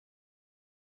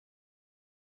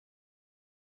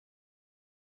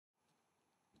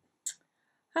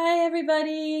Hi,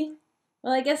 everybody.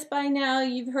 Well, I guess by now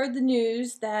you've heard the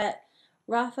news that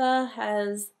Rafa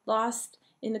has lost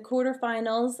in the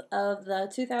quarterfinals of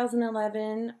the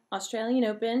 2011 Australian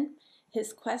Open.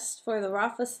 His quest for the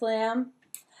Rafa Slam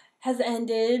has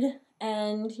ended,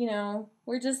 and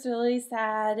we're just really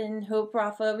sad and hope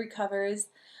Rafa recovers.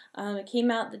 It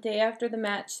came out the day after the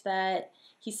match that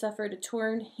he suffered a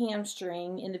torn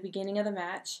hamstring in the beginning of the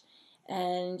match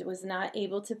and was not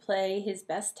able to play his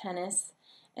best tennis.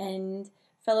 And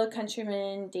fellow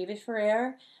countryman David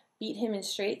Ferrer beat him in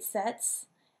straight sets.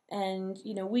 And,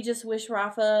 we just wish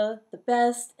Rafa the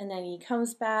best and that he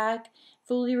comes back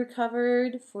fully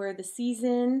recovered for the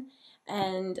season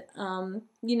and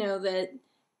that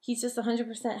he's just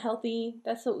 100% healthy.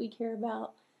 That's what we care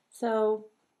about. So,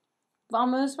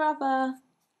 vamos, Rafa!